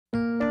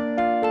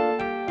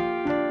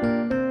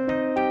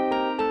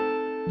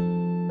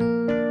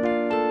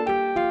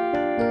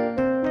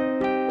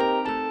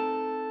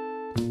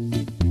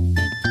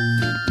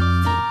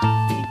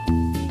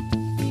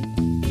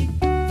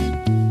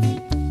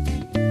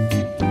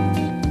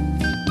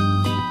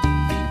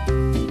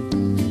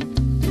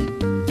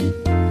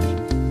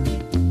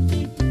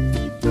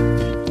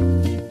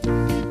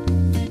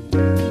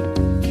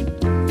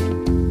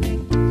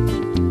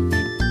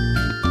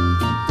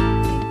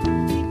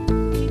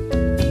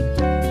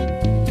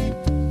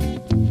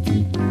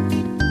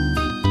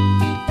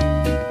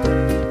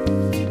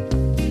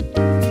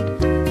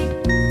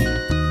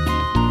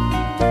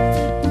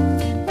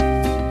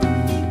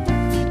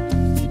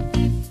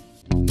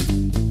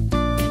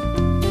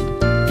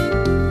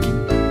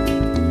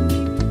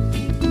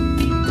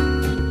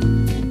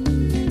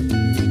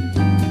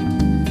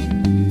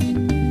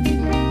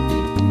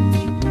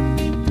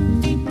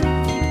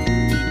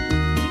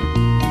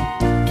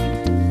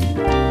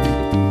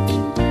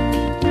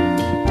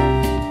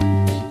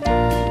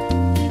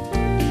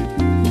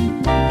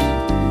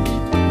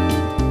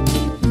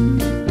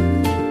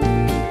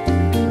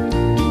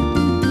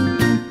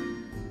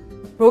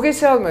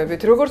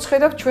მოგესალმებით, როგორც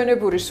ხედავთ,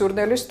 ჩვენებური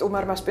სურნელის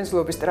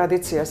სტუმარ-მასპინძლობის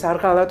ტრადიციას არ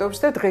ღალატობს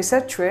და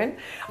დღესაც ჩვენ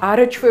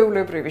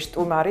არაჩვეულებრივი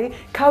სტუმარი,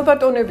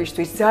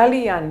 ქალბატონებისთვის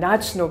ძალიან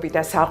ნაცნობი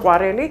და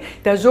საყვარელი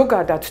და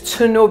ზოგადად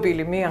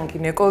ცნობილი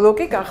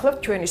მეან-გინეკოლოგი გახლავთ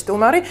ჩვენი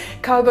სტუმარი,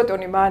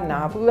 ქალბატონი მანანა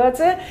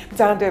აბულაძე,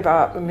 ბრძანდება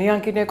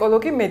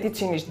მეან-გინეკოლოგი,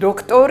 მედიცინის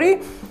დოქტორი,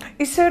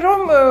 ისე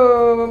რომ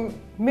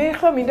მე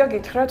ხა მინდა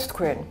გითხრათ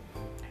თქვენ.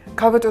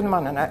 ქალბატონი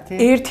მანანა,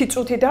 ერთი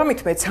წუთი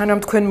დამითმეთ, სანამ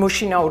თქვენ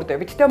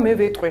მოშინაურდებით და მე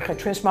ვეტყვი ხა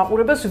ჩვენს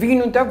მაყურებელს, ვინ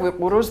უნდა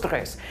გვიყუროს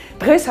დღეს.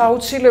 დღეს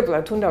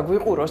აუცილებლად უნდა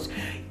გვიყუროს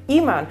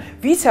იმან,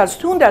 ვისაც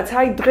თუნდაც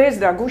აი დღეს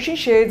და გუშინ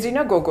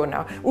შეეძინა გოგონა.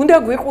 უნდა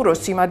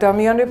გვიყუროს იმ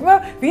ადამიანებმა,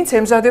 ვინც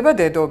ემზადება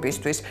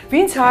დედობისთვის,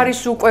 ვინც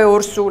არის უკვე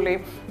ორსული.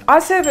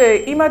 ასევე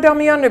იმ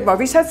ადამიანებმა,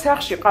 ვისაც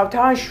სახლში ყავთ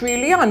ან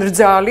შვილი, ან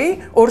რძალი,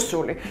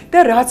 ორსული და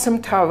რაც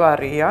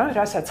მთავარია,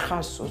 რასაც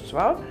ხაზს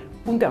უსვავ,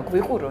 უნდა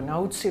გვიყურონ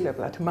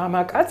აუცილებლად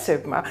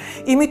მამაკაცებმა,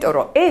 იმიტომ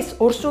რომ ეს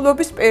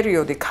ორსულობის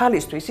პერიოდი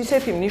ქალისთვის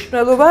ისეთი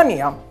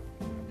მნიშვნელოვანია.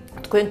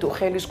 თქვენ თუ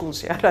ხელის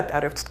გულზე არ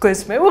ატარებთ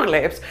თქვენს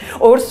მეუღლეებს,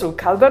 ორსულ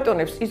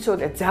ქალბატონებს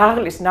იცოდეთ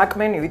ძაღლის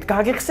ნაკმენივით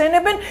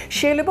გაგიხსენებენ,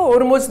 შეიძლება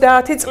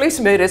 50 წლის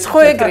მერეც,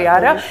 ხო ეგრე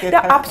არა? და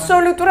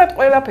აბსოლუტურად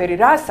ყველაფერი,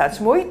 რასაც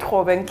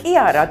მოითხოვენ, კი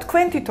არა,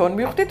 თქვენ თვითონ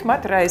მივხვდით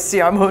მათ რა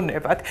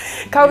ესიამოვნებათ.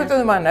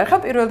 ქალბატონი მანანა, ხა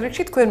პირველ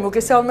რიგში თქვენ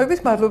მოგესალმებით,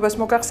 მადლობას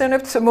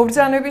მოგახსენებთ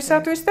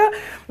მობრძანებისათვის და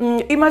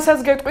იმასაც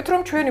გეტყვით,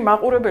 რომ ჩვენი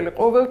მაყურებელი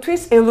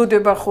ყოველთვის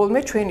ელოდება ხოლმე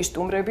ჩვენი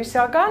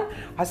სტუმრებისაგან,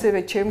 ასევე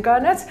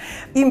ჩემგანაც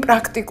იმ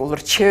პრაქტიკულ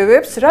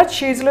რჩევებს,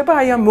 რაც შეიძლება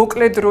აი ამ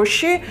მოკლე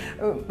დროში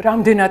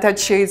რამდენადაც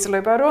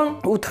შეიძლება რომ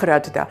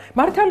უთხრათ და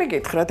მართალი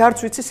გითხრათ არც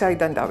ვიცი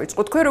საიდან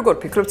დავიწყოთ თქვენ როგორ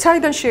ფიქრობთ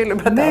საიდან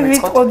შეიძლება დავიწყოთ მე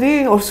ვიტყოდი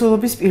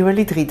ორსულობის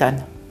პირველი დღიდან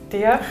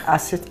დიახ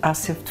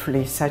ასე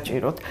ვთვლი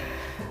საჭიროდ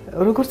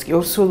როგორც კი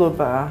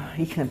ორსულობა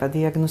იქნება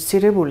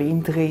დიაგნოსტირებული იმ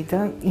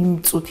დღიდან იმ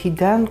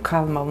წუთიდან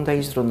ქალმა უნდა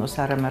იზრუნოს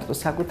არა მარტო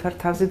საკუთარ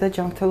თავზე და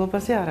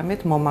ჯანმრთელობაზე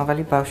არამედ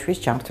მომავალი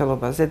ბავშვის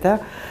ჯანმრთელობაზე და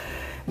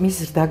მის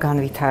ზრდა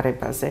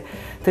განვითარებაზე.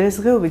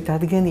 დღესდღეობით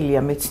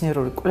დადგენილია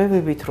მეცნიერული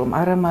კვლევებით, რომ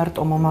არა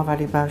მარტო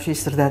მომავალი ბავშვის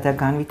ზრდა და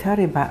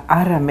განვითარება,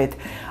 არამედ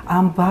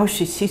ამ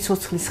ბავშვის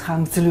სიცოცხლის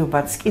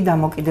ხანგრძლივობაც კი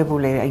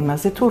დამოკიდებულია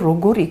იმაზე, თუ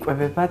როგორ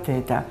იკვებება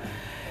დედა.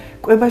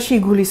 კვებაში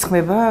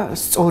იგულისხმება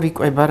სწორი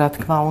კვება, რა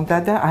თქმა უნდა,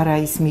 და არა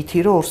ის მითი,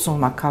 რომ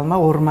ორსულმა ქალმა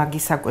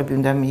ორმაგი საკვები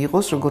უნდა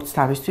მიიღოს, როგორც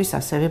თავისთვის,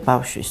 ასევე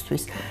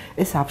ბავშვისთვის.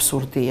 ეს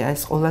აბსურდია,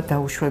 ეს ყოლა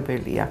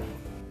დაუშვებელია.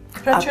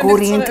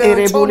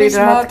 ორიენტირებული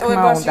რა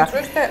თქმა უნდა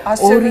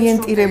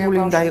ორიენტირებული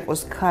უნდა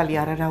იყოს ქალი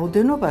არა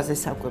რაოდენობაზე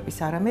საკვების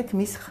არამედ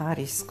მის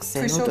ხარისხზე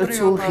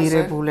ნუტრიციულ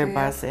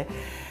ღირებულებაზე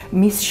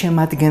მის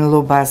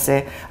შემადგენლობაზე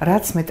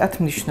რაც მეტად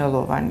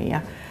მნიშვნელოვანია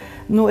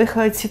ну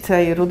ეხლა იცით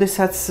აი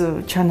როდესაც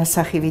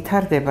ჩანასახი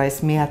ვითარდება ეს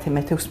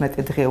მე-10-16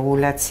 დღე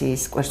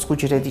ოვულაციის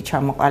კვერცხუჯრედი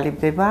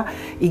ჩამოყალიბდება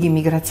იგი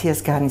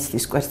მიგრაციას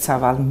განიცდის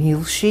კვერცხავალ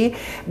მილში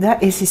და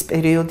ეს ის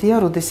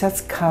პერიოდია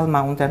როდესაც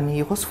ქალმა უნდა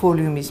მიიღოს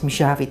ფოლიუმის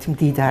მჟავით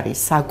მდიდარი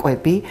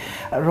საკვები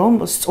რომ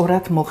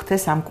სწორად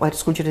მოხდეს ამ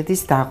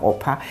კვერცხუჯრედის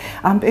დაყოფა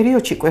ამ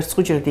პერიოდში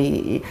კვერცხუჯრედი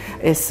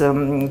ეს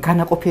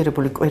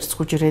განაყოფიერებული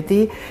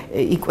კვერცხუჯრედი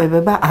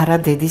იკვებება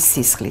არა დედის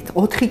სისხლით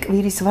 4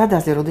 კვირის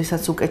ვადაზე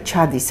როდესაც უკვე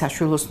ჩადის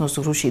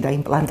საშვილოსნოს რუში და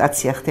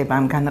იმპლანტაცია ხდება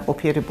ამ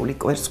განაყოფიერებული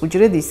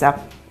კვერცხუჯრედისა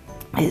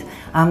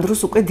ამ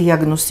დროს უკვე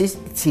დიაგნოზის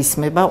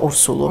ისმება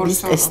ორსულობის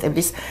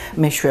ტესტების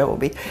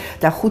მეშვეობით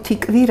და 5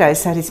 კვირა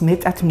ეს არის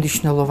მეტად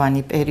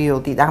მნიშვნელოვანი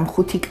პერიოდი და ამ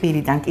 5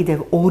 კვირიდან კიდევ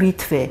 2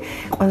 თვე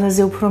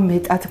ყველაზე უფრო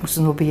მეტად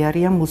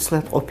მგრძნობიარია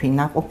მუცლადყოფი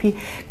ნაყოფი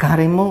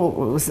გარემო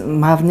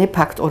მავნე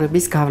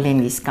ფაქტორების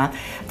გავლენისგან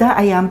და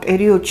აი ამ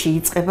პერიოდში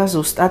იწყება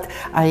ზუსტად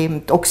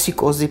აი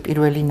ტოქსიკოზი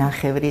პირველი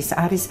ნახევრის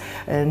არის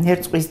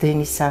ნერწყვის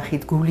დენის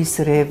სახით გულის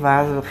რევა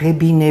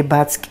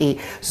ღებინებაც კი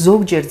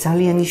ზოგჯერ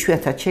ძალიან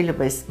იშვიათად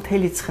შეიძლება ეს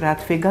 9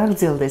 თვე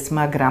გაგრძელდეს,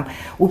 მაგრამ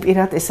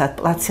უპირატესად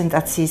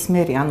პლაცენტაციის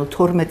მერე, ანუ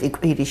 12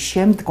 კვირის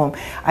შემდგომ,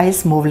 აი ეს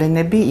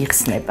მოვლენები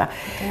იხსნება.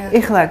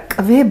 ეხლა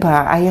კვება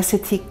აი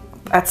ასეთი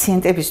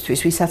პაციენტებისთვის,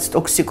 ვისაც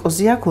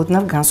ტოქსიკოზი აქვს,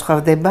 ოდნავ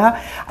განსხვავდება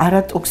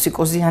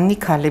არატოქსიკოზიანი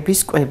ქალების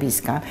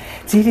კვებისგან.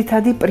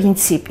 ძირითადი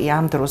პრინციპი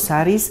ამ დროს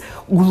არის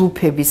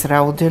ულუფების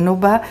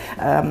რაოდენობა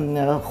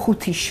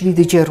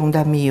 5-7 ჯერ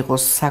უნდა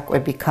მიიღოს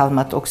საკვები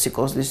ქალმა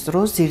ტოქსიკოზის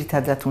დროს,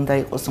 ძირითადად უნდა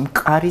იყოს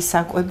მყარი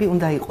საკვები,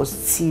 უნდა იყოს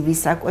ცივი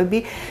საკვები,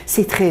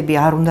 სითხეები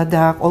არ უნდა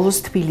დააყოლოს,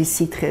 თბილი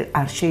სითხე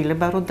არ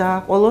შეიძლება რომ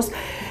დააყოლოს,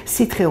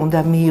 სითხე უნდა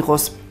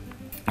მიიღოს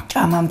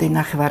ჭამამდე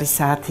 9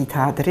 საათით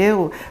ადრე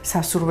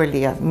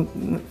სასურველია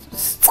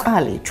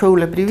წყალი,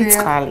 ჩვეულებრივი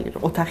წყალი,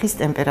 ოთახის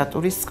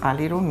ტემპერატურის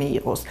წყალი რომ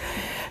მიიღოს.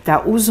 და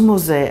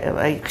უზმოზე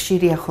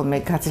ხშირია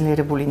ხოლმე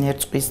გაძლიერებული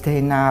ნერწყვის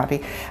დენა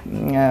არის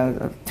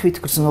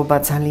თვითგრძნობა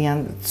ძალიან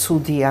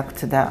ცუდი აქვთ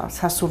და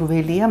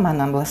სასურველია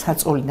მანამ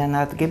საწოლიდან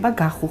ადგება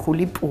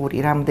გახუხული პური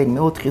რამდენიმე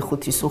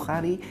 4-5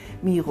 სუხარი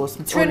მიიღოს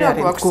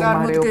მწოლიარე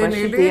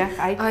მდგომარეობაში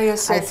აი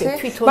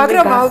ასეთი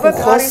მაგრამ ალბათ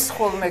არის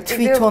ხოლმე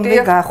თვითონვე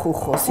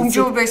გახუხოს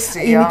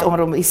უმჯობესია იმიტომ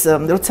რომ ის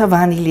როცა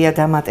ვანილია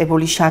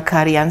დამატებული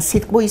შაქარი ან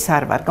სიტყვი ის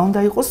არ ვარ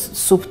უნდა იყოს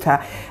სუფთა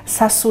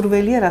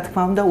სასურველია რა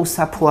თქმა უნდა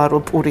უსაფუარო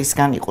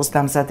პურისგან იყოს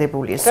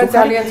დამზადებული ეს სუხარი.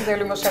 ძალიან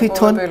ძნელი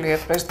მოსაკვებელია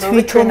დღეს დრო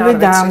ჩვენ არ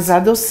ვიცით.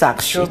 დაამზადოს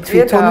სახში,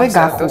 თვითონვე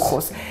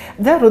გახუხოს.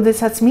 და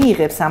როდესაც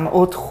მიიღებს ამ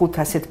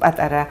 4-5 ასეთ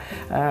პატარა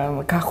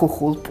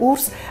გახუხულ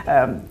პურს,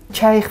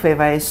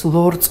 ჩაიხვევა ეს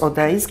ლორწო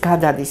და ის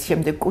გადადის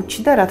შემდეგ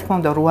კუჩში და რა თქმა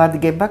უნდა რო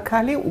ადგება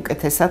ქალი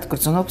უკეთესად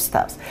გრძნობს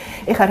თავს.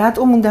 ეხლა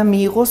რატომ უნდა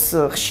მიიღოს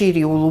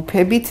ხშირი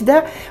ულუფებით და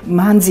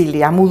მანძილი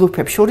ამ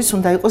ულუფებს შორის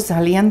უნდა იყოს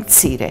ძალიან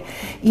მცირე.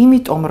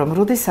 იმიტომ რომ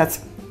როდესაც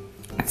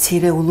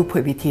მცირე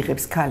ულუფებით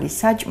იღებს ქალი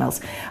საჭმელს,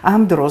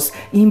 ამ დროს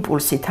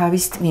იმპულსი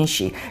თავის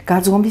ტვინში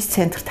გაძღობის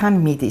ცენტრთან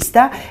მიდის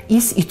და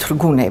ის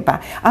ითრგუნება.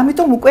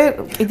 ამიტომ უკვე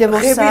კიდევ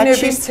ორ საათში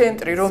ღებინების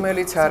ცენტრი,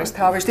 რომელიც არის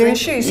თავის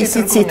ტვინში,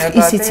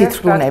 ისიც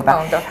ითრგუნება.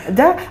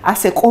 და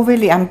ასე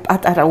ყოველი ამ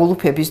პატარა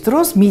ულუფების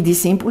დროს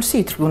მიდის იმპულსი,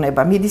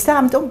 ითრგუნება, მიდის და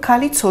ამიტომ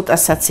ქალი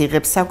ცოტასაც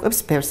იღებს საკვებს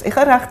ბევრს.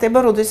 ეხლა რა ხდება,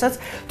 როდესაც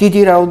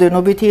დიდი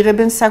რაოდენობით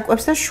იღებენ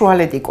საკვებს და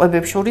შუალედი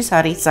კვებებს შორის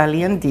არის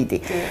ძალიან დიდი.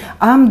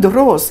 ამ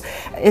დროს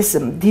ეს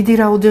დიდი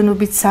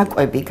რაოდენობით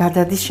საკვები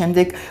გადადის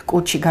შემდეგ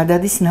კუჩში,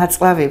 გადადის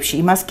ნაწლავებში,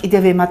 იმას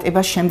კიდევ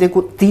ემატება შემდეგ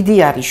დიდი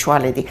არის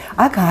შუალედი.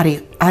 აქ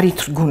არ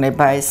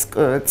ითრგუნება ეს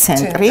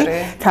ცენტრი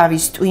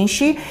თავის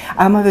ტვინში,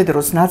 ამავე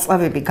დროს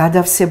ნაწლავები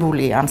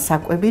გადავსებულია ამ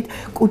საკვებით,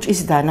 კუჭის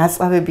და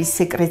ნაწლავების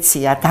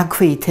სეკრეცია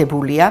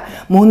დაქვეითებულია,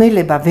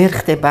 მონელება ვერ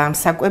ხდება ამ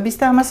საკვების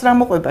და ამას რა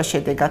მოყვება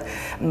შედეგად?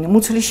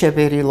 მუცლის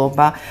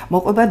შებერილობა,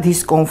 მოყვება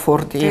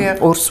დისკომფორტი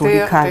ორსული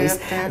ქალის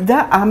და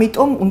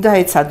ამიტომ უნდა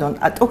ეცადონ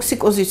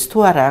ტოქსიკოზიც თუ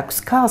არა აქვს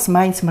ქალს,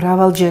 მაინც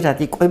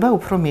მრავალჯერადი კვება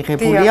უფრო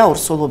მიღებულია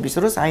ორსულობის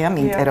დროს აი ამ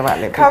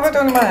ინტერვალებით.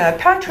 ქალბატონო მანანა,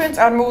 თან ჩვენ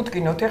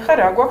წარმოუდგინოთ, ეხლა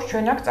რა გვაქვს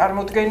ჩვენ აქ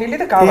წარმოდგენილი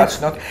და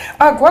გავაცნოთ.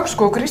 აქ გვაქვს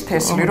გოგრის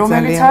თესლი,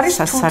 რომელიც არის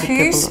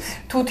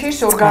თუთის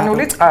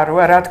ორგანული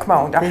წყაროა, რა თქმა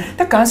უნდა.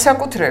 და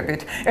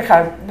განსაკუთრებით, ეხლა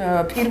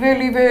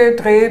პირველივე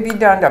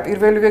დღეებიდან და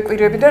პირველივე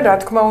კვირებიდან, რა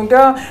თქმა უნდა,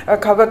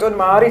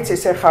 ქალბატონმა არ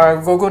იცის ეხლა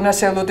გოგონას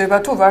ელოდება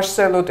თუ ვაჟს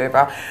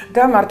ელოდება.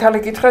 და მართალი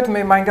გითხრათ,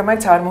 მე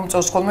მაინდა-მაინც არ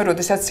მომწონს ხოლმე,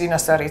 როდესაც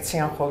წინასწარ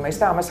იციან ხოლმე ეს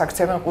და ამას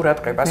აქცევენ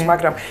ყურადღებას,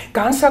 მაგრამ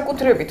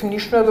განსაკუთრებით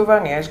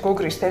მნიშვნელოვანია ეს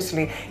გოგრის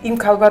თესლი იმ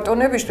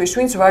ქალბატონებისთვის,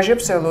 ვინც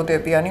ვაჟებს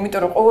ელოდებიან,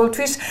 იმიტომ რომ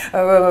ყოველთვის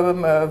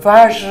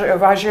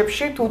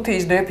ვაჟებში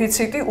თუთის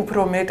დეფიციტი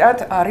უფრო მეტად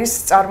არის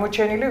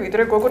წარმოჩენილი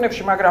ვიდრე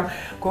გოგონებში, მაგრამ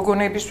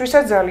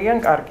გოგონებისთვისაც ძალიან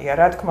კარგია,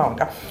 რა თქმა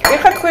უნდა.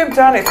 ეხლა თქვენ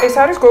ბრძანეთ, ეს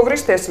არის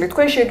გოგრის თესლი,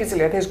 თქვენ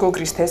შეგიძლიათ ეს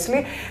გოგრის თესლი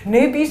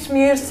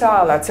ნებისმიერ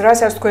საალათს,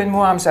 რასაც თქვენ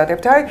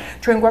მოამზადებთ, აი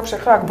ჩვენ გვაქვს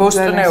ეხლა აქ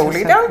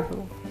ბოსტნეული და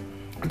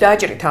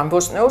დაჭრით ამ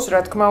ბოსტნეულს, რა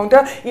თქმა უნდა,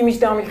 იმის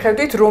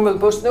დამიხედვით, რომელ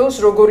ბოსტნეულს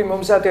როგორი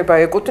მომზადება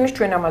ეკუთვნის,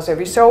 ჩვენ ამაზე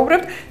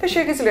ვისაუბრებთ და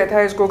შეგიძლიათ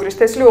აი ეს გოგრის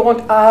თესლი, ოღონდ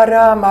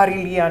არა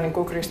მარილიანი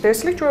გოგრის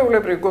თესლი,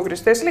 ჩვეულებრივი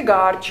გოგრის თესლი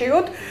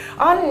გაარჩიოთ,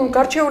 ან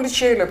გარჩეულიც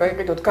შეიძლება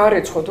იყიდოთ,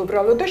 გარეცხოთ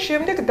უბრალოდ და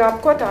შემდეგ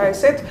დავქვათ აი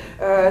ესეთ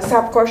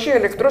საფქვავში,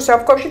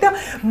 ელექტროსაფქვავში და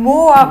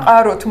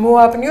მოაყაროთ,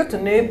 მოაბნიოთ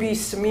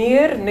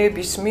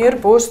ნებისმიერ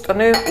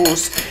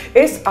ბოსტნეულს.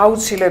 ეს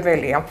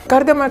აუცილებელია.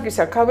 გარდა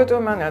მაგისა,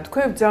 ქალბატონო მანანა,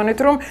 თქვენ ბრძანეთ,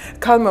 რომ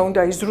ქალმა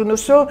უნდა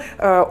იზრუნოს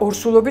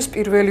ორსულობის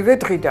პირველივე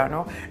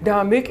დღიდანო და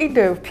მე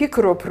კიდევ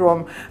ვფიქრობ, რომ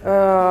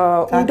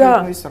უნდა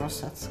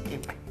როსაც კი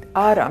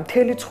არა,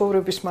 მთელი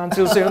ცხოვრების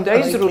მანძილზე უნდა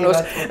იზრუნოს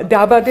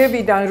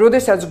დაბადებიდან,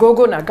 როდესაც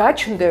გოგონა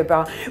გაჩნდება,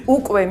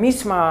 უკვე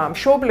მისმა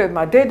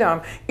მშობლებმა, დედამ,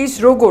 ის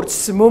როგორც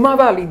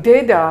მომავალი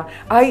დედა,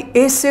 აი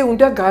ესე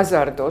უნდა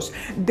გაზარდოს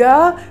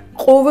და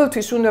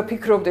ყოველთვის უნდა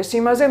ფიქრობდეს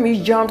იმაზე, მის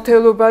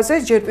ჯანმრთელობაზე,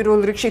 ჯერ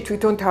პირველ რიგში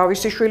თვითონ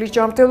თავისი შვილის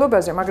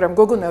ჯანმრთელობაზე, მაგრამ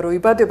გოგონა რო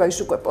იბადება, ის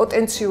უკვე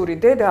პოტენციური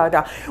დედაა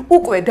და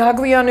უკვე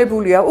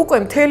დაგვიანებულია, უკვე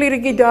მთელი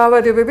რიგი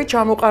დაავადებები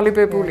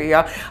ჩამოყალიბებულია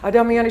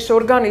ადამიანის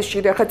ორგანიზმში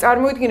და ხა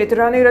წარმოიდგინეთ,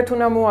 რანაირად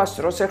უნდა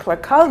მოასწროს ეხლა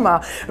ქალმა,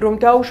 რომ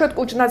დაუშვათ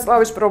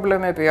კუჭნაწლავის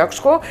პრობლემები აქვს,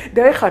 ხო?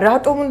 და ეხლა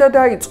რატომ უნდა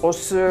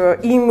დაიწყოს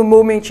იმ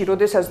მომენტში,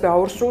 როდესაც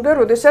დაორსულდა,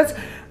 როდესაც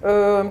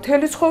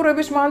მთელი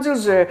ცხოვრების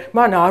მანძილზე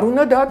მან არ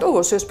უნდა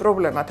დატოვოს ეს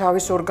პრობლემა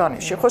თავის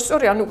ორგანიზმში. ხო,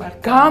 სწორი, ანუ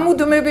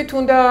გამუდმებით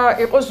უნდა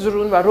იყოს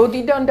ზრუნვა,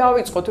 როდიდან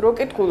დავიწყოთ, რო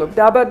კითხულობ,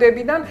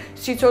 დაბადებიდან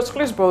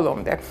სიცოცხლის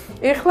ბოლომდე.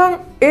 ეხლა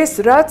ეს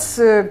რაც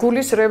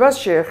გულისრევას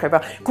შეეხება.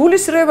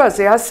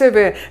 გულისრევაზე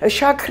ასევე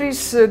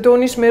შაქრის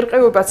დონის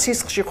მერყეობა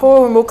სისხლში ხო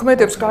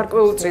მოქმედებს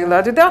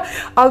გარკვეულწილად და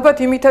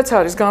ალბათ იმითაც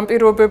არის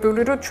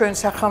განპირობებული, რომ ჩვენ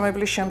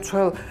სახამებლის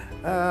შემცველ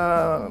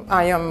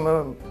აი ამ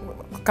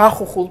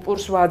გახუხულ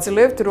პურს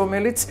ვაძლევთ,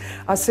 რომელიც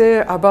ასე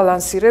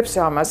აბალანსირებს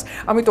ამას.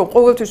 ამიტომ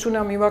ყოველთვის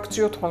უნდა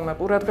მივაქციოთ ხოლმე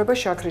ყურადღება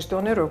შაქრის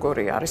დონე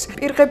როგორი არის.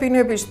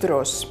 პირღებინების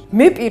დროს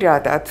მე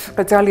პირადად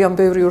ძალიან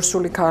ბევრი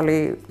ორსული ქალი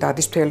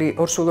დადის მთელი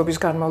ორსულობის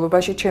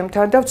განმავლობაში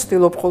ჩემთან და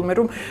ვცდილობ ხოლმე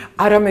რომ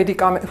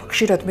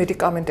ხშირად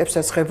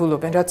მედიკამენტებსაც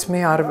ღებულობენ, რაც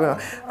მე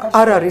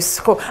არ არის,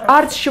 ხო,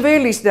 არც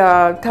შველის და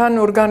თან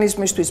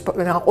ორგანიზმისთვის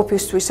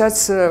ნაყოფისთვისაც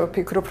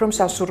ვფიქრობ, რომ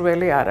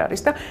სასურველი არ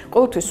არის და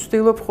ყოველთვის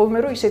ვცდილობ ხოლმე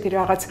რომ ისეთი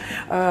რაღაც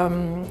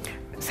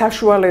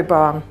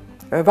საშუალება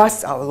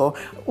ვასწავლო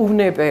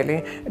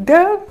უნებელი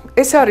და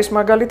ეს არის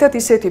მაგალითად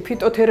ისეთი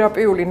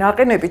ფიტოთერაპიული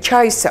ნაყენები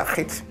ჩაის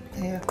სახით.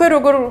 თქვენ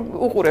როგორ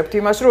უყურებთ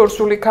იმას, რომ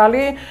ორსული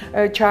ქალი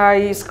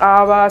ჩაის,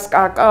 ყავას,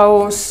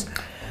 კაკაოს,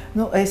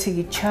 ეს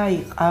იგი ჩაი,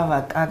 ყავა,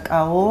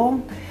 კაკაო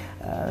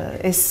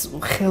ეს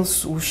ხელს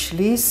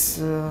უშლის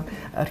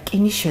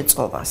რკინის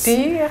შეწყობას.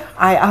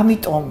 აი,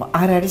 ამიტომ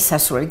არ არის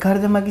სასურველი.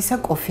 გარდა მაგისა,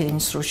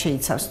 კოფეინს რო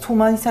შეიცავს. თუ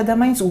მაინც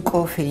ადამიანს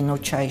უკოფეინო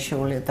ჩაი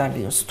შეუძლია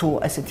დალიოს, თუ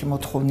ესეთი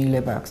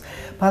მოთხოვნილება აქვს.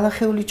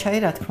 ბალახეული ჩაი,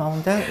 რა თქმა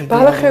უნდა,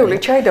 ბალახეული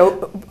ჩაი და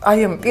აი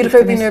ამ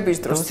პირღებინების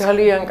დროს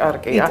ძალიან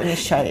კარგია.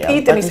 პიტნის ჩაია.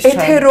 პიტნის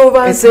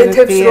ეთეროვან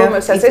ზეთებს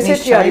რომელსაც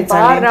ესეთი არის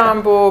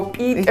ბარამბო,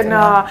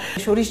 პიტნა,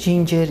 შორის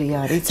ჯინჯერი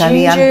არის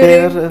ძალიან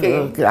ბევრ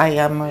აი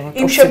ამ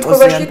იმ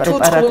შემთხვევაში თუ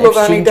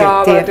წყლოვანი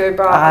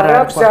დაავადება არ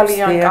აქვს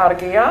ძალიან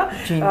კარგია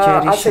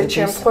ასეთ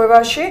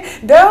შემთხვევაში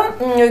და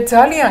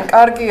ძალიან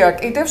კარგია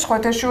კიდევ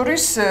სხვათა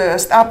შორის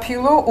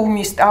სტაფილო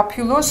უმის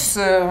სტაფილოს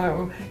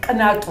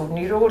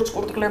კნატუნი როგორც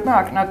ყურტყლებმა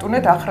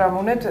აკნატუნეთ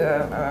ახრამუნეთ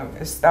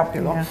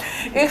სტაფილო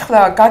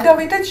ეხლა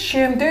გადავიდეთ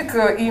შემდეგ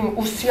იმ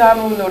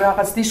უსიამოვნო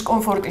რაღაც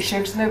დისკომფორტის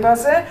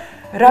შეგრძნებაზე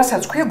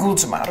რასაც ქვია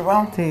გულწმარვა.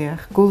 დიახ,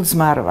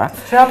 გულწმარვა.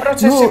 რა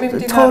პროცესი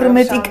მიმდინარეობს?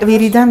 12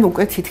 კვირიდან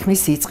უკვე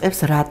თითქმის იწყებს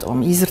რატომ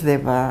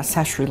იზრდება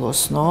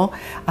საშვილოსნო,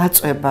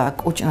 აწვება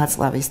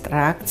კუჭნაწლავის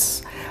ტრაქტს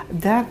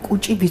და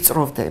კუჭი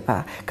ვიწროვდება.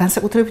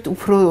 განსაკუთრებით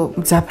უფრო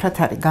მძაფრად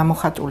არის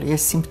გამოხატული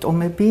ეს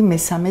სიმპტომები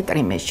მესამე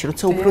ტრიმესტრში,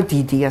 როცა უფრო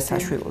დიდია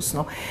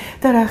საშვილოსნო.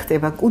 და რა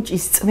ხდება?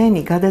 კუჭის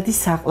წვენი გადადის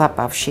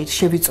საყლაპავში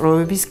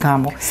შევიწროვების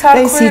გამო. და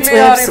ეს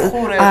იწვევს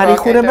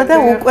არიხურება და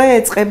უკვე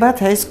ეწყებათ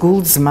ეს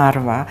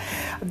გულწმარვა.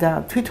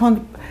 და თვითონ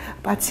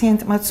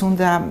პაციენტმაც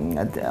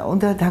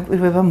უნდა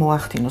დაკვირვება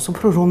მოახდინოს,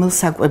 უფრო რომელ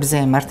საკვებზე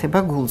ემართება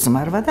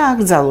გულწმარვა და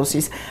აკრძალოს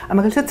ის.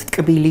 მაგალითად,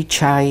 ტკბილი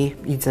ჩაი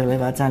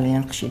იძლევა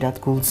ძალიან ხშირად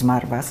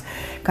გულწმარვას.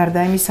 გარდა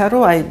იმისა,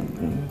 რომ აი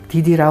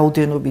დიდი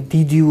რაოდენობით,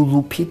 დიდი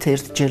ულუფით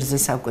ერთ ჯერზე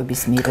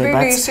საკვების მიღებაც.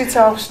 ტკბილი ისიც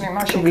ახსნი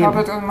მაშინ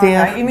ქაბატონმა,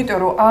 იმიტომ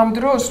რომ ამ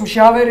დროს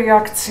მჟავე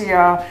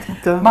რეაქცია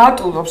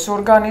მატულობს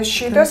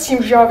ორგანიზმში და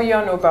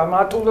სიმჟავიანობა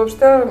მატულობს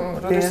და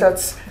როდესაც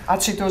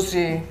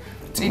აციდოზი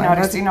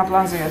წინა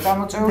პლანზეა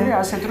გამოწეული,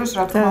 ასე დროს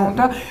რა თქმა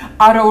უნდა,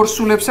 არა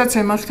ორსულებსაც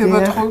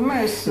ემართებათ ხოლმე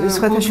ეს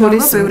სხვათა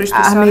შორის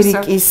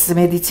ამერიკის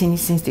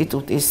მედიცინის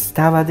ინსტიტუტის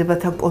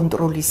დაავადებათა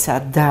კონტროლისა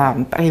და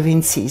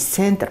პრევენციის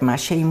ცენტრმა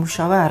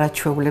შეიმუშავა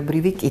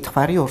არაჩვეულებრივი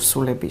კითხვარი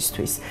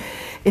ორსულებისთვის.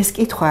 ეს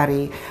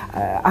კითხვარი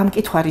ამ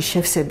კითხვის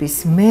შევსების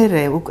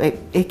მერე უკვე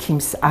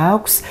ექიმს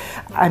აქვს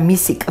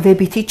მისი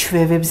კვებითი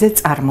ჩვევებზე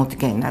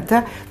წარმოდგენა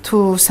და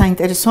თუ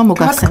საინტერესოა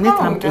მოგახსენეთ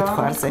ამ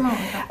კითხვაზე.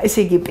 ესე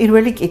იგი,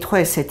 პირველი კითხვა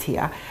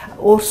ესეთია.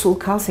 ორსულ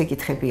ქალს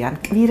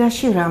ეკითხებიან,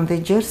 კვირაში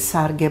რამდენჯერ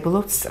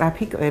სარგებლობთ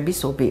სწრაფი კვების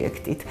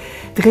ობიექტით?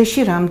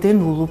 დღეში რამდენ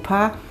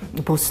ულუფა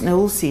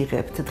ბოსტნეულს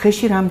იღებთ?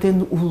 დღეში რამდენ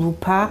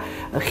ულუფა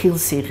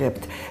ხილს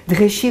იღებთ?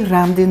 დღეში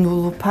რამდენ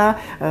ულუფა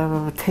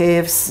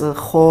თევზს,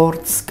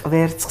 ხორცს,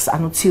 კვერცხს,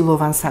 ანუ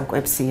ცილოვან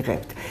საკვებს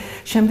იღებთ?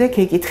 შემდეგ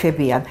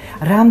ეკითხებიან,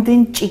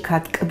 რამდენ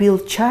ჭიქად კბილ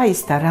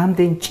ჩაის და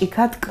რამდენ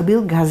ჭიქად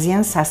კბილ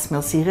გაზიან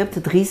სასმელს იღებთ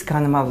დღის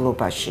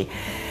განმავლობაში?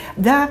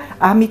 და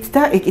ამით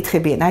და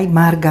ეკითხებიან აი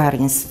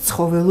მარგარინს,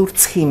 ცხოველურ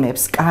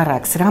ცხიმებს,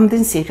 კარაქს,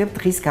 რამდენს იღებთ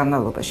დღის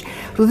განმავლობაში.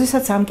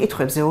 როდესაც ამ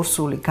კითხვებზე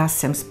ორსული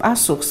გასცემს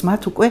პასუხს,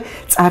 მათ უკვე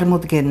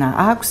წარმოდგენა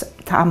აქვს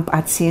ამ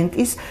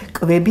პაციენტის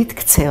კვებით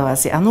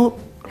ქცევაზე, ანუ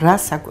რა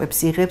საკვებს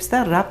იღებს და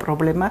რა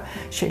პრობლემა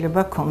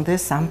შეიძლება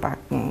ჰქონდეს ამ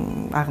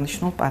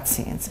აღნიშნულ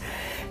პაციენტს.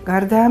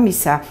 გარდა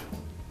ამისა,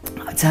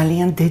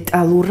 ძალიან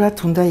დეტალურად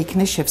უნდა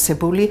იქნეს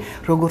შევსებული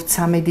როგორც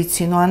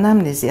სამედიცინო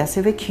ანამნეზი,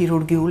 ასევე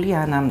ქირურგიული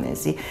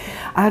ანამნეზი.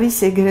 არის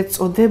ეგრეთ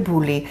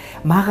წოდებული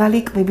მაღალი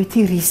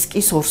კვებითი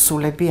რისკის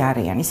ორსულები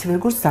არიან, ისევე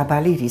როგორც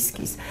დაბალი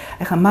რისკის.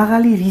 ეხლა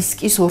მაღალი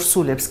რისკის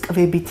ორსულებს,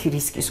 კვებითი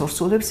რისკის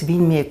ორსულებს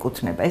ვინ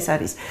მიეკუთვნება? ეს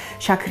არის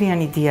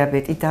შაქრიანი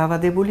დიაბეტი,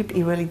 დაავადებული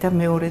პირველი და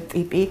მეორე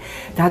ტიპი,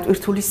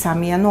 დატვირთული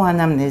სამიანო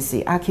ანამნეზი.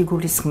 აქ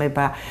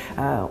იგულისხმება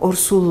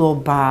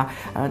ორსულობა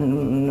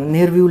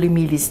ნერვიული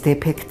მილის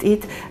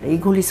დეფექტით,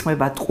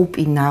 იგულისხმება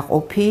ტყუპი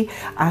ნაყოფი,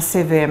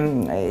 ასევე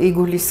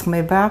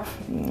იგულისხმება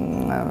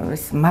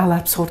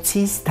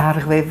მალაბსორბციის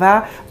დარღვევა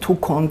თუ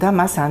ქონდა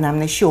მას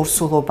ანამნეზში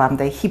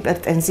ორსულობამდე,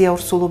 ჰიპერტენზია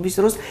ორსულობის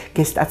დროს,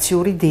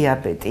 გესტაციური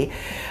დიაბეტი.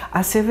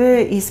 ასევე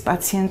ის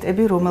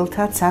პაციენტები,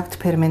 რომელთაც აქვთ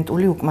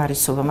ფერმენტული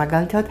უკმარისობა,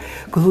 მაგალითად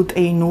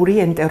გლუტეინური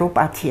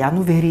ენტეროპათია,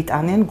 ანუ ვერ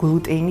იტანენ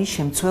გლუტეინის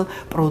შემცველ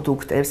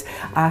პროდუქტებს.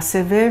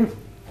 ასევე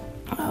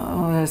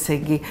ესე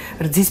იგი,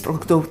 რძის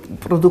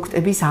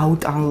პროდუქტების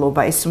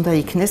აუტანლობა, ეს უნდა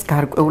იქნეს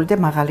გარკვეული და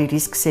მაღალი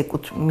რისკს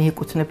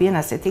მიეკუთვნებიან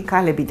ასეთი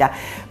ქალები და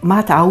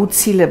მათ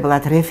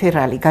აუცილებლად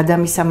რეფერალი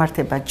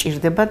გადამისამართება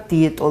ჭირდება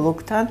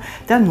დიეტოლოგთან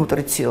და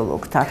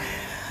ნუტრიციოლოგთან.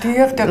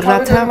 დიახ, და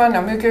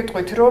ქალბატონმა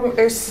მეგეტყვით, რომ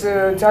ეს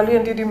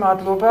ძალიან დიდი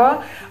მადლობა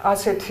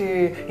ასეთი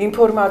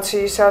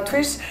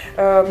ინფორმაციისათვის,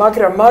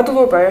 მაგრამ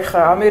მადლობა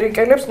ეხა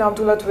ამერიკელებს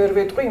ნამდვილად ვერ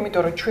ვეტყვი,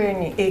 იმიტომ რომ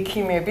ჩვენი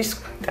ექიმების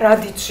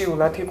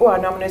ტრადიციულად იყო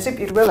ანამნეზი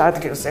პირველ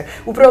ადგილზე.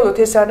 უბრალოდ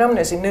ეს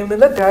ანამნეზი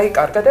ნელ-ნელა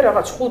დაიკარგა და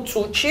რაღაც 5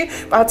 წუთში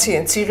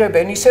პაციენტს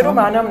იღებენ ისე რომ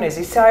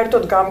ანამნეზი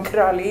საერთოდ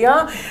გამქრალია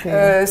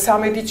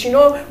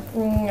სამედიცინო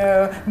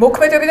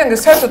მოქმედებიდან და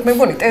საერთოდ მე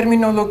მგონი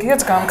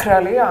ტერმინოლოგიაც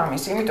გამქრალია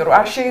ამის, იმიტომ რომ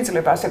არ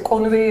შეიძლება ასე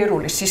კონვეიორ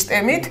კონვეიერული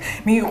სისტემით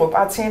მიიღო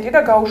პაციენტი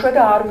და გაუშვა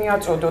და არ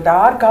მიაწოდო და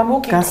არ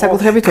გამოკითხო.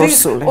 განსაკუთრებით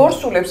ორსული.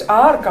 ორსულებს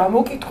არ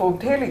გამოკითხო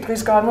მთელი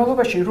დღის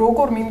განმავლობაში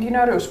როგორ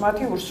მიმდინარეობს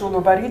მათი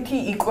ორსულობა, რითი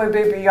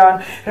იკვებებიან,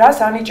 რას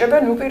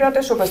ანიჭებენ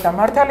უპირატესობას და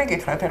მართალი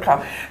გითხრათ ახლა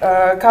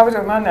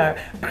მან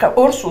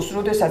ორსულს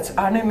როდესაც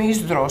ანემიის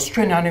დროს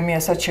ჩვენ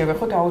ანემიასაც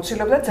შევეხოთ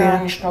აუცილებლად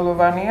ძალიან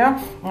მნიშვნელოვანია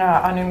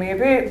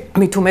ანემიები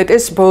მით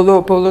უმეტეს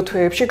ბოლო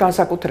თვეებში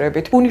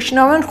განსაკუთრებით.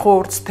 უნიშნავენ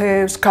ხორცს,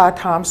 თევზს,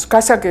 გათამს,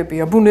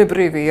 გასაგებია,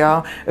 ბუნებრივია,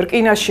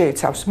 რკინას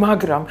შეიცავს,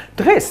 მაგრამ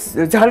დღეს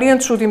ძალიან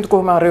ცუდი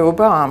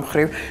მდგომარეობა ამ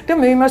მხრივ და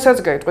მე იმასაც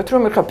გაიტყვეთ,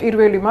 რომ ეხლა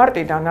 1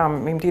 მარტიდან ამ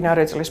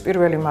მიმდინარე წლის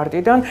 1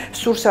 მარტიდან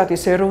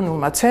სურსათის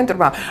ეროვნულმა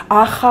ცენტრმა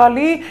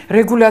ახალი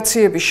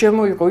რეგულაციები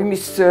შემოიღო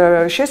იმის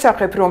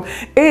შესახებ, რომ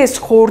ეს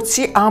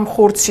ხორცი ამ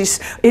ხორცის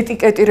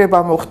ეტიკეტირება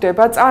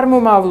მოხდება,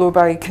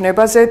 წარმომავლობა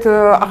იქნება ზედ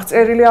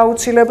აღწერილი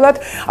აუცილებლად,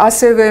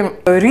 ასევე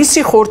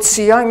რისი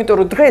ხორცია, იმიტომ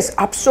რომ დღეს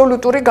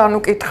აბსოლუტური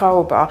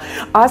განუკითხაობაა.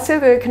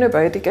 ასევე ექნება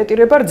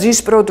ეტიკეტირება რძის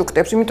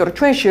პროდუქტებს, იმიტომ რომ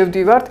ჩვენ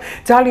შევდივართ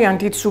ძალიან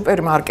დიდ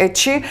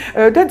სუპერმარკეტში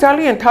და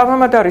ძალიან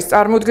თავამად არის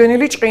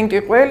წარმოდგენილი ჭყინტი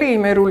ყველი,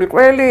 იმერული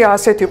ყველი,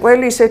 ასეთი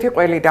ყველი, ისეთი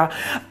ყველი და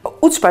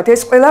უცბად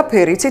ეს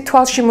ყველაფერი იცი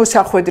თვალში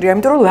მოსახვედრია,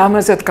 იმიტომ რომ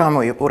ლამაზად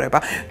გამოიყურება.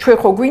 ჩვენ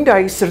ხო გვინდა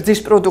ის რძის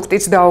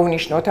პროდუქტიც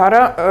დაუნიშნოთ,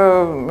 არა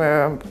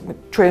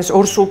ჩვენს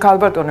ორსულ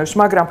ქალბატონებს,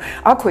 მაგრამ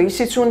აქვე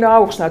ისიც უნდა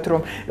აუხსნათ,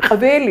 რომ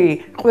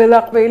ყველა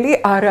ყველი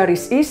არ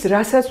არის ის,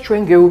 რასაც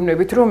ჩვენ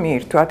გეუბნებით, რომ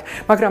მიირთვათ.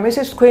 მაგრამ ეს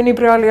თქვენი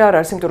ბრალი არ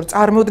არის, იმიტომ რომ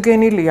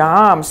წარმოდგენილია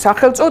ამ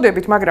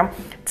სახელწოდებით, მაგრამ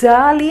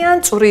ძალიან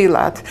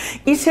წვრილად.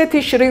 ისეთი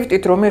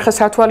შრიფტით, რომ ეხა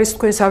სათვალის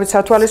თქვენსავით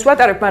სათვალეს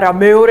ვატარებ, მაგრამ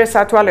მეორე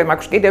სათვალე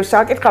მაქვს კიდევ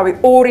საკითხავი,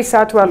 2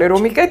 სათვალე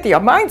რომ იკეთია,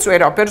 მაინც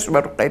ვერაფერს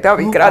ვერ ვხედავ,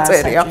 იქ რა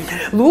წერია.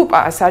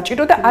 ლუპაა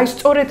საჭირო და აი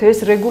სწორედ ეს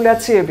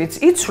რეგულაციებიც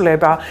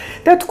იცვლება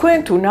და თქვენ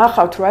თუ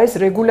ნახავთ, რომ ეს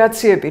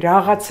რეგულაციები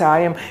რაღაცა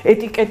ამ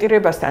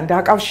ეტიკეტირებასთან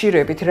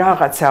დაკავშირებით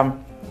რაღაცა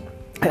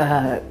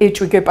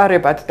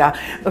ეჭვგეპარებად და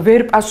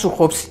ვერ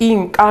პასუხობს იმ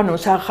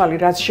კანონს ახალი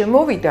რაც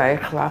შემოვიდა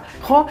ახლა,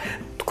 ხო?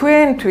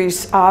 თქვენთვის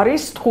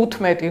არის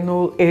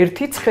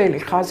 15:01 ცხელი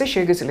ხაზი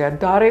შეგიძლიათ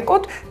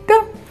დარეკოთ და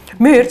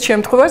მე ერთ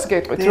შემთხვევას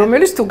გეტყვით,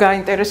 რომელიც თუ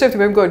გაინტერესებთ,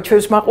 მე მგონი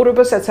ჩვენს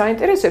მაყურებელსაც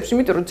აინტერესებს,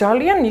 იმიტომ რომ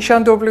ძალიან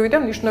ნიშანდობლივი და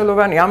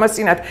მნიშვნელოვანი. ამას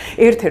წინათ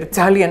ერთ-ერთ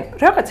ძალიან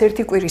რაღაც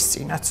ერთი კვირის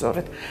წინათ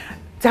სწორედ.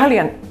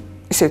 ძალიან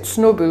ისე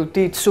ცნობილ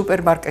დიდ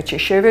სუპერმარკეტში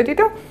შევედი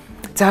და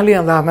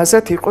ძალიან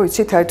ლამაზად იყო,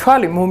 იცით, აი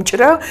თვალი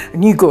მომჭრა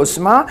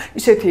ნიგოზმა,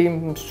 ისეთი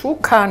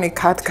სუქანი,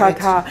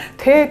 ქათქათა,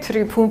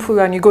 თეთრი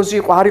ფუმფულა ნიგოზი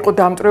იყო, არ იყო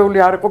დამტრეული,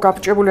 არ იყო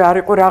გაფჭებული, არ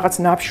იყო რაღაც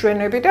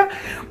ნაფშვენები და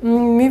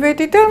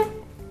მივედი და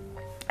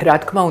რა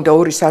თქმა უნდა,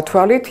 2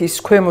 სათვალით ის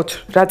ქვემოთ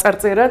რა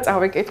წარწერა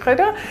წავეკითხე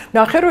და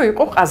ნახე რომ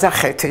იყო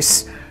ყაზახეთის.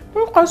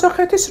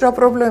 ყაზახეთის რა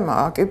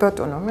პრობლემაა, კი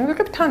ბატონო, მე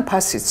ვიღებ თან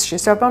ფასიც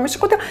შესაბამისი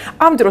იყო და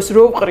ამ დროს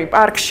რო ვყრი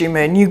პარკში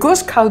მე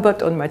ნიგოს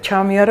ქალბატონმა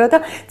ჩამიარა და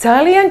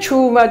ძალიან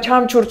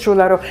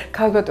ჩამჩურჩულა რომ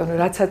ქალბატონო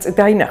რაცაც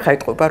დაინახა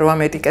ეთყობა რომ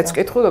ამ ეტიკეტს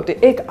კითხულობდი,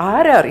 ეგ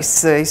არ არის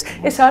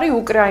ეს არის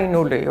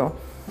უკრაინულიო.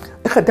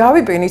 ეხლა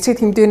დავიბენ იცით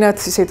იმდენად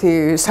ისეთი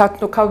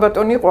სათნო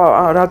ქალბატონი იყო,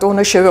 რატო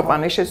უნდა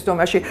შევეყვანე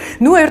შეცდომაში.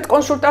 ნუ ერთ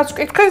კონსულტანტს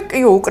ვკითხე,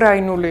 კიო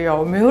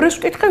უკრაინულიაო, მეორეს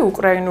ვკითხე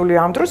უკრაინული,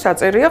 ამ დროს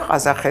აწერია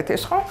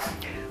ყაზახეთის, ხო?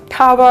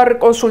 მთავარ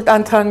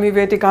კონსულტანტთან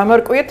მივედი,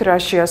 გამარკვიეთ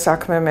რაშია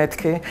საქმე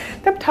მეთქი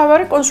და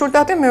მთავარი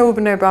კონსულტანტი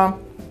მეუბნება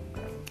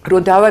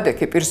რომ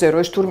დავადექი პირზე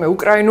რომ ეს თურმე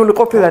უკრაინული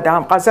ყოფილა და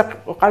ამ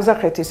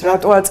ყაზახეთის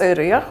რატო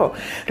აწერია, ხო?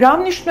 რა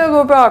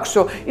მნიშვნელობა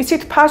აქვსო?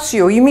 იცით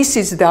ფასიო,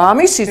 იმისიც და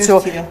ამისიცო,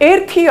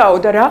 ერთიაო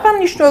და რაღა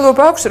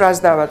მნიშვნელობა აქვს რას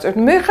დავაწერთ?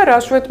 მე ხა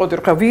რას ვეტყოდი,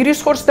 ხა ვირის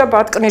ხორცს და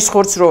ბატკნის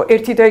ხორცს რო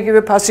ერთი და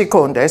იგივე ფასი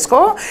ქონდეს,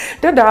 ხო?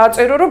 და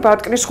დააწერო რომ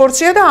ბატკნის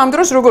ხორცია და ამ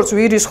დროს როგორც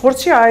ვირის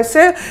ხორცია, აი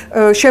ესე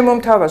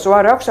შემომთავაზო,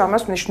 არ აქვს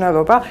ამას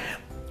მნიშვნელობა.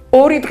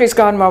 2 დღის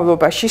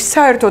განმავლობაში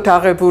საერთოდ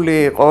აღებული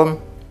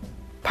იყო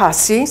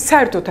ფასი,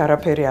 საერთოდ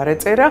არაფერი არ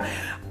ეწერა.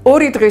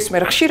 2 დღის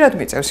მერე ხშირად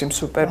მიწევს იმ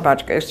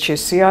სუპერმარკეტში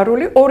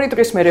სიარული, 2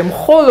 დღის მერე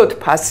მხოლოდ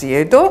ფასი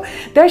ედო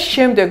და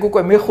შემდეგ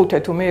უკვე მე-5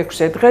 თუ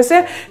მე-6 დღეზე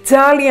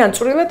ძალიან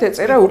წვრილად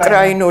ეწერა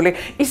უკრაინული.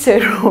 ისე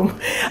რომ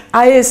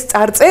აი ეს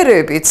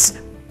წარწერებიც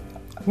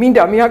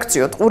მინდა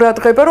მიაქციოთ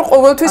ყურადღება, რომ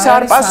ყოველთვის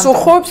არ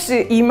პასუხობს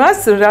იმას,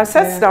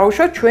 რასაც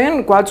დაუშვათ ჩვენ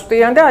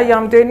გვაწვდიან და აი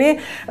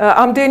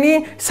ამდენი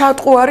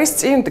სატყუ არის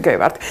წინ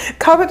დგევართ.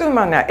 ქალბატონო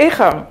მანანა,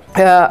 ეხა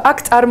აქ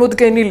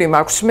წარმოდგენილი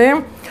მაქვს მე,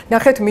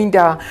 ნახეთ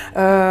მინდა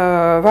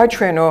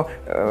ვაჩვენო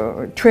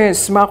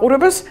ჩვენს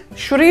მაყურებელს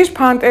შრის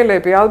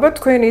ფანტელები, ალბათ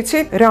თქვენ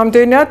იცით,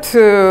 რამდენად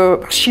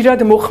ხშირად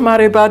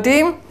მოხმარებადი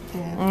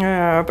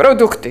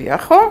პროდუქტია,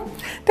 ხო?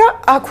 და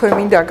აქვე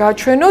მინდა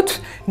გაჩვენოთ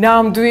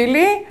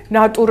ნამდვილი,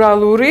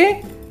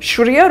 ნატურალური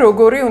შვრია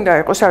როგორი უნდა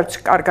იყოს, არც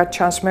კარგად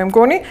ჩანს მე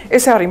მგონი,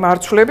 ეს არის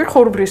მარცვლები,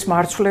 ხორბლის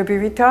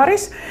მარცვლებივით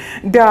არის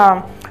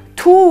და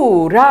თუ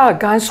რა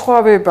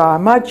განსხვავება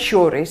მათ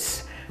შორის,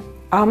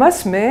 ამას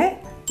მე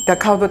და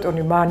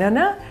ქალბატონი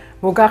მანანა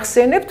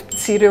მოგახსენებთ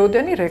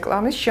მცირეოდენი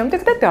რეკლამის შემდეგ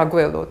და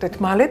დაგველოდეთ,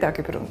 მალე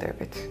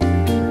დაგიბრუნდებით.